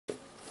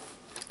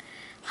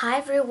Hi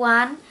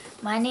everyone,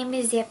 my name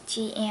is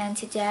Bety and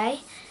today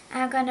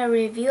I'm gonna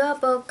review a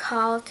book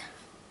called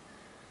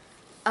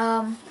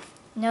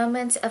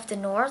Nomads of the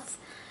North,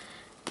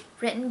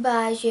 written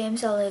by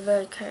James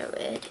Oliver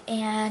Curwood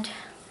and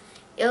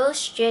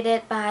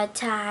illustrated by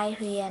Thái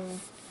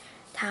Huyền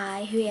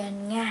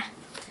Nga.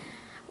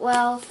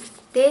 Well,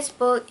 this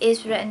book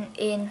is written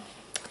in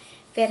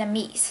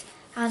Vietnamese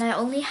and I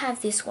only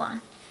have this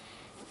one.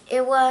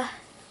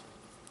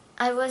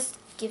 I was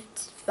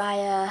gifted by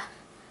a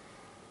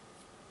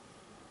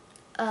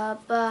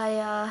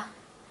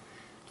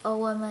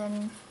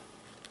woman,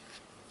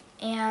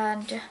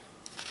 and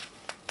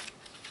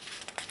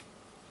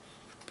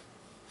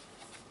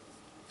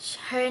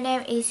her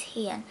name is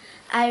Hiền.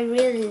 I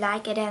really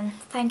like it and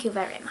thank you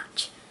very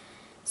much.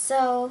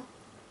 So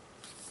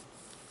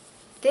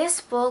this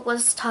book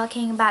was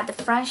talking about the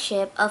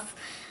friendship of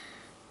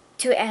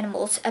two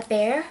animals, a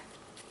bear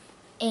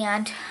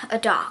and a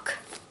dog.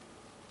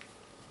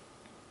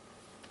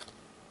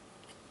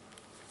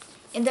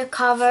 In the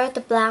cover, the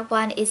black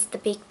one is the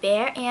big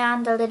bear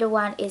and the little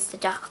one is the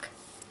dog.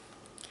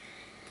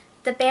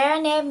 The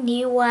bear named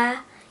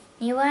Neewa,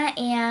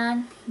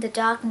 and the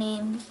dog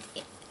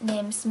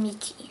names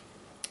Miki.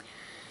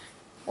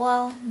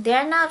 Well,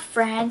 they're not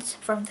friends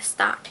from the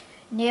start.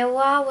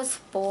 Neewa was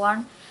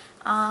born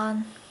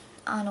on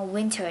a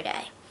winter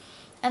day,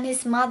 and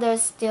his mother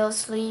still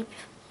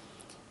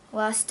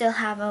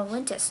have a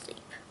winter sleep.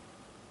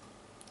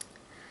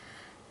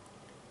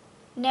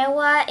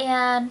 Neewa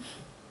and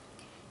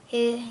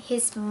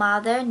his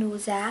mother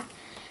Nuzak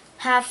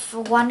have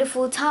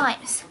wonderful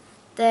times.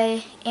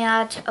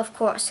 And of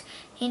course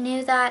he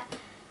knew that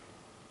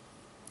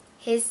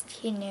his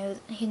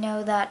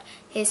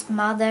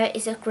mother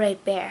is a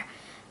great bear.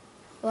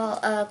 Well,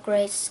 a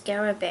great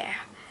scary bear.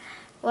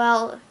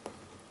 Well,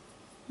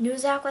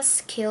 Nuzak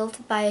was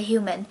killed by a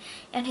human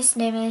and his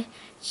name is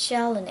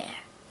Challoner.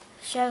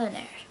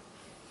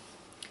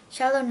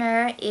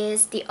 Challoner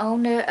is the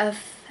owner of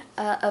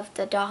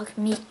the dog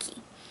Miki.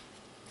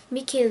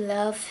 Miki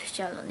loved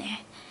Challoner,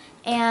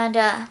 and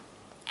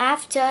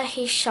after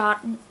he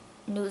shot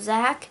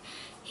Nuzak,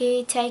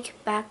 he take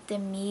back the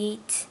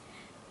meat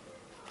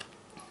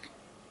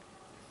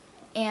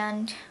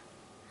and,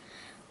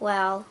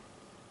 well,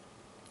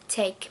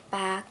 take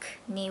back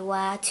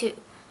Neewa too.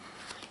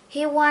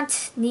 He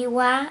wants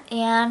Neewa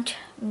and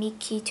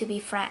Miki to be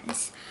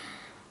friends,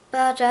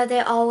 but they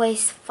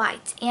always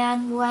fight.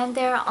 And when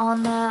they're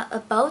on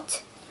a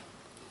boat,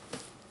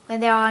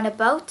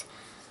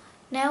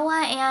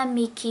 Neewa and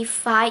Miki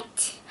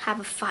have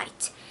a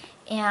fight,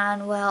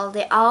 and well,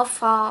 they all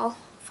fall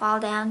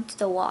down to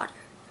the water.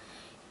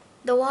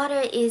 The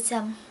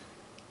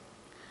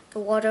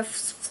water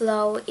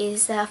flow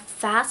is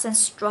fast and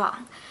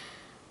strong,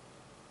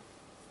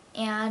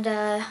 and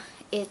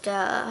it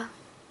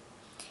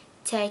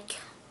take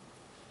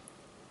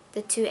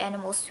the two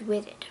animals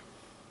with it.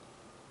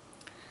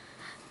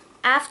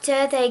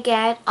 After they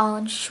get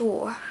on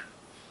shore,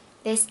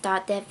 they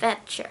start their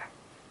adventure.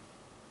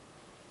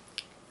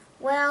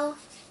 Well,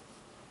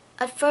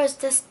 at first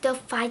they're still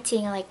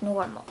fighting like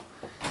normal,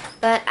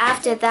 but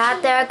after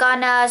that they're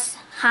gonna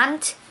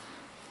hunt.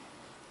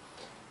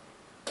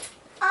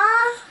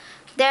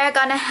 They're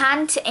gonna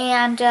hunt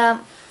and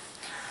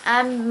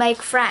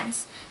make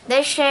friends.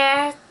 They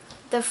share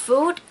the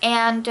food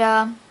and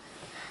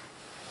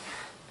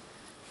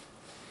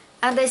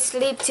they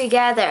sleep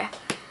together.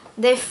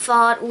 They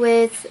fought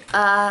with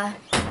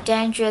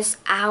dangerous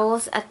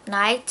owls at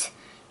night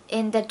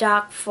in the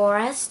dark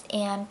forest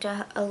and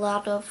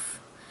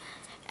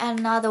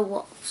other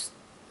wolves.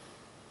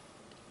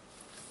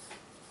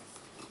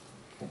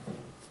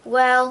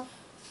 Well,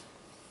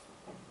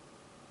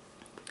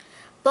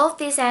 both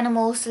these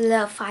animals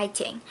love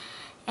fighting,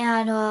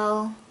 and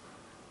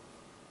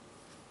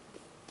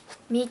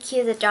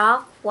Miki the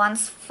dog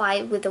once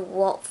fight with a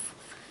wolf.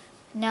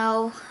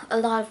 No, a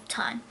lot of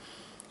time.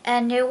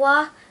 And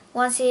Neewa,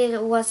 once he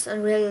was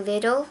really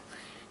little,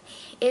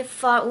 it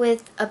fought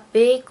with a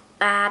big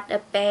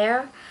bad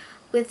bear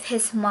with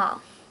his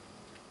mom.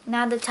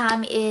 Now the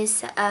time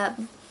is a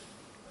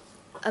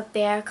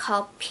bear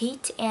called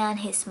Pete and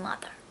his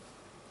mother.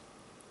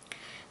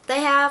 They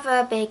have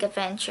a big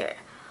adventure.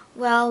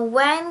 Well,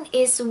 when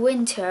it's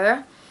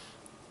winter,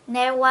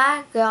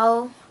 Neewa's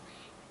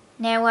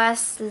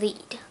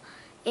lead,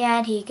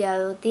 and he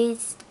go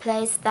this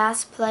place,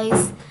 that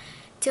place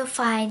to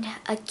find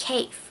a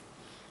cave.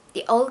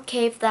 The old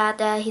cave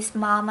that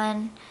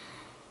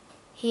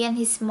he and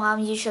his mom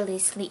usually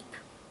sleep.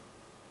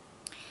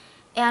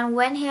 And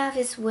when he have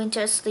his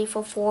winter sleep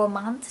for 4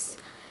 months,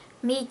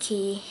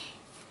 Miki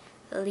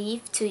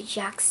leave to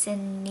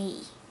Jackson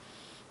Knee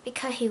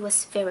because he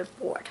was very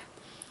bored.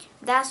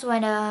 That's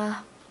when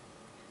a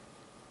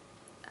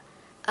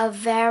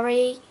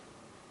very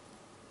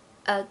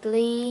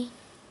ugly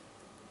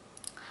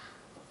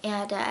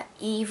and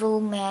evil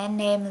man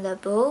named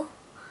Lebu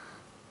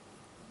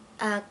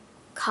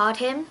caught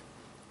him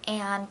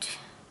and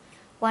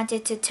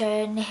wanted to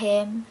train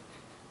him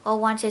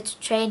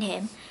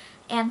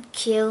and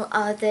kill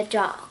the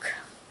dog.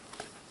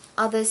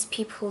 other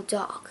people's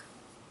dog.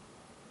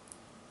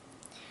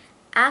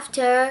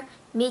 After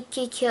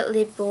Miki killed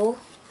Little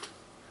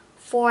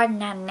for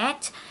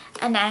Nanette,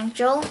 an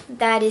angel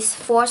that is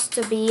forced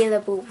to be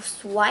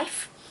Little's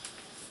wife,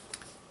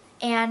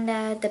 and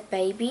the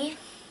baby,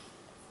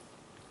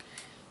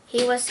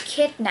 he was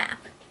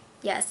kidnapped.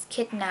 Yes,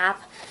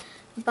 kidnapped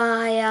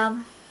by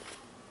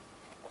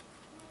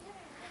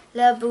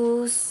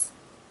Little's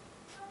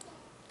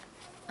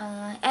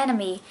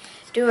enemy,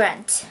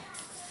 Durant.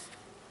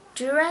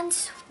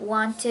 Durant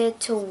wanted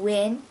to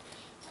win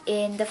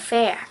in the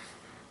fair.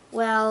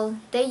 Well,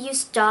 they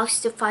used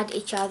dogs to fight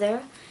each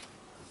other,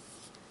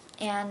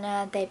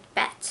 and they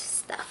bet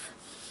stuff.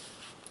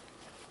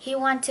 He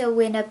wanted to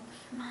win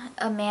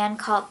a man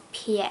called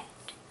Piet.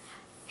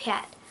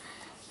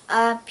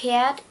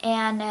 Piet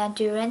and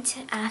Durant,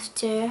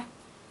 after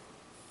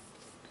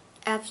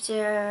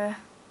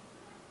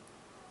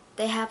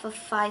they have a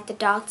fight, the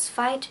dogs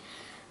fight,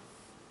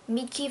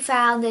 Miki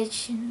found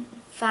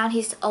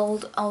his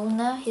old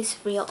owner, his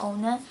real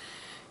owner,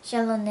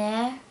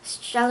 Challoner,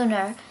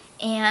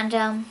 and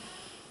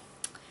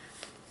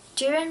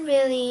Durant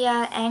really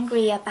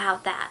angry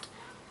about that.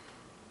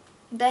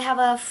 They have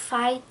a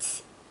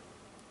fight,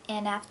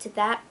 and after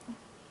that,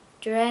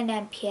 Durant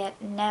and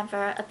Piet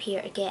never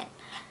appear again.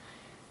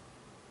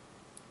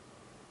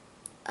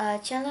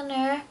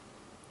 Challoner,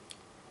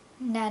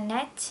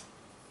 Nanette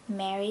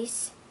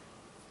marries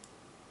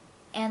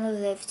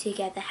and live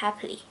together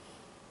happily.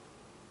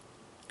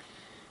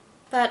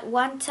 But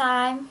one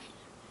time,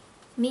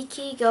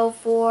 Miki go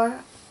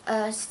for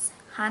a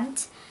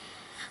hunt.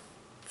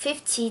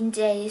 15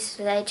 days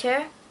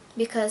later,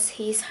 because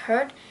he's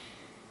hurt,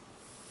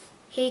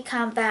 he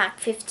come back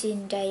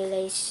 15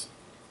 days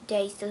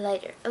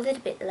later, a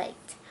little bit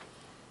late.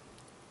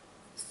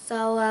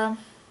 So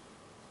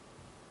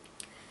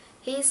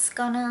he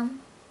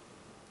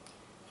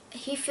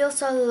feels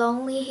so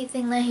lonely. He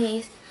thinks that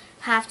he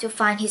have to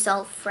find his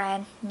old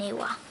friend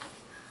Neewa.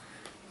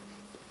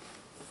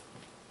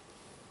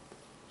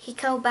 He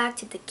go back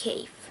to the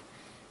cave,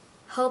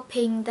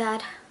 hoping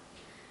that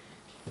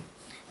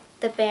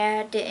the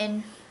bear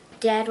didn't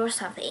dead or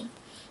something,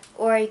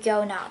 or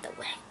go another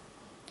way.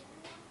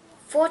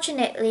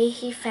 Fortunately,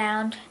 he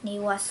found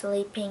Neewa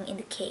sleeping in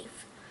the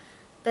cave,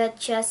 but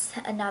just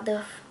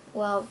another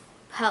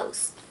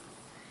post.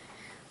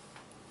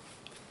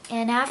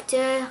 And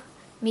after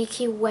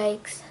Miki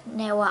wakes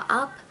Neewa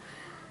up,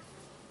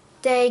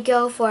 they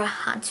go for a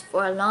hunt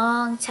for a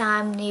long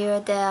time near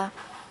the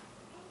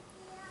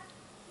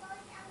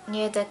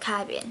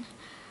cabin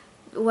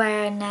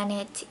where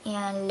Nanette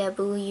and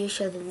Lebu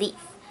usually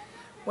live,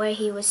 where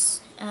he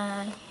was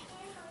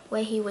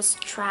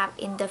trapped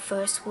in the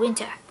first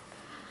winter.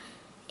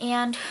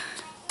 And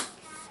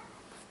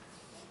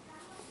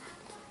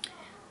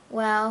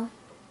well,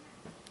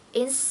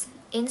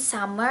 in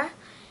summer,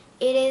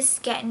 it is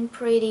getting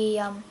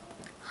pretty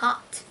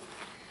hot,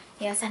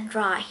 yes, and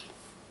dry.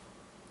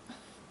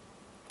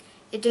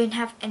 It didn't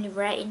have any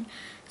rain,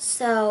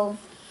 so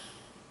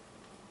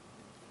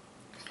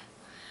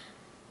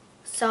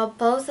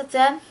both of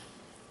them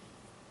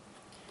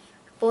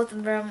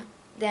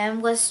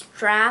was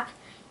trapped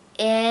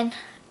in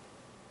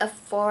a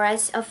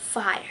forest of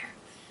fire.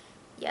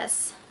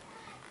 Yes,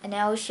 an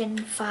ocean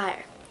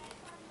fire.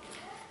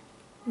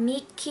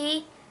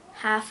 Miki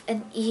have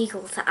an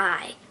eagle's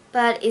eye,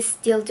 but it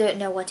still don't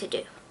know what to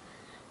do.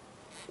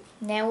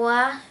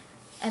 Neewa,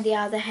 on the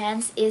other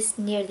hand, is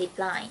nearly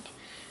blind,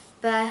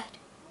 but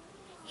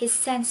his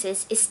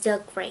senses is still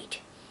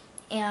great,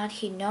 and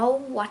he know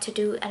what to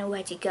do and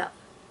where to go.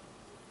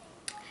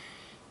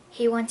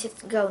 He wanted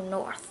to go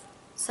north,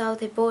 so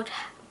they both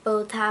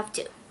have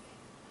to.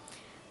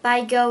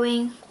 By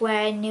going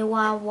where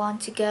Neewa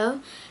want to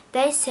go,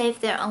 they save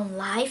their own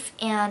life,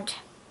 and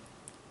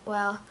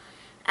well,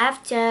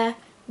 after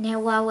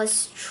Neewa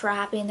was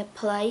trapped in a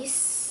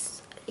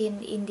place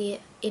in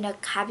a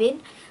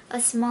cabin, a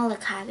smaller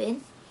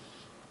cabin,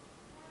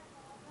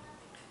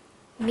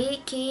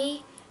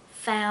 Miki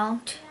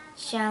found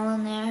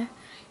Challoner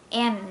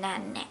and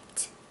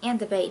Nanette and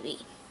the baby.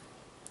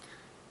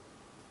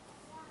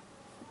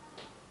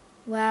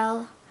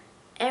 Well,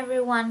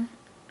 everyone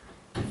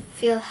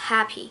feel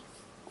happy.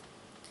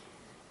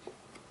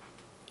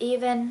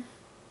 And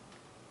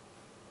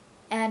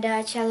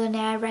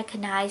Challoner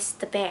recognized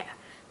the bear,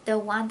 the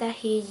one that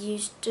he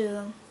used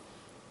to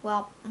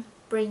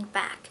bring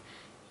back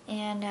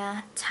and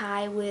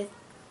tie with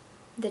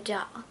the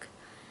dog.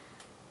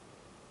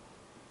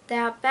 They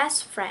are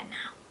best friends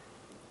now,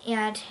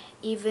 and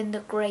even the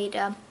great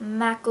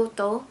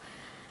Makoto,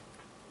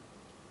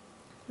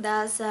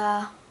 that's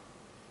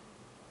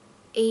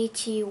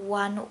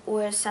 81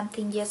 or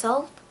something years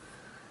old,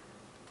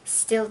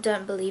 still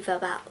don't believe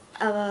about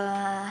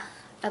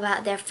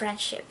their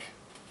friendship.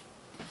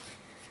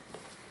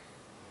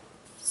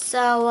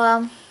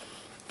 So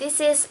this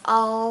is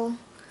all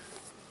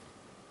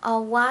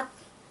what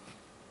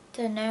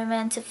the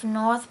Nomads of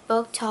North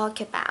book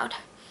talk about.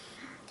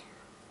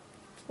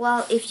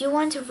 Well, if you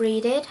want to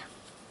read it,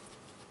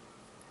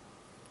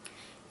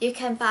 you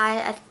can buy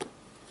it at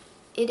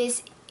it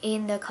is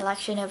in the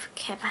collection of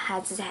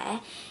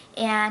Kepahatze,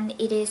 and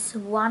it is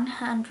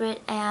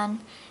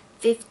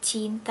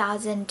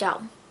 115,000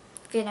 dong,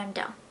 Vietnam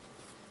dong.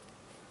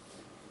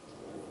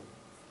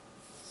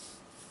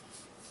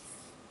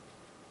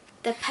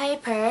 The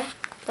paper,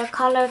 the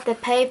color of the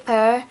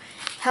paper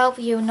help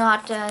you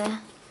not,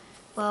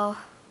 well,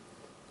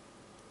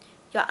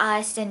 your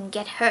eyes didn't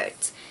get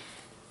hurt.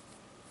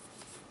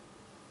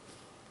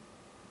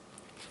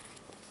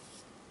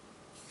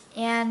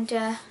 And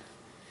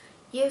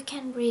you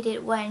can read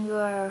it when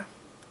you're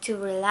to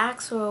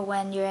relax or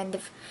when you're in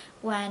the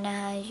when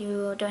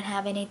you don't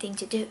have anything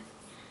to do.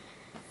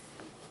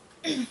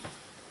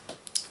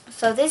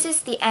 So this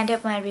is the end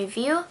of my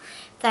review.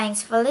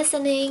 Thanks for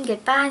listening.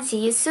 Goodbye and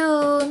see you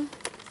soon.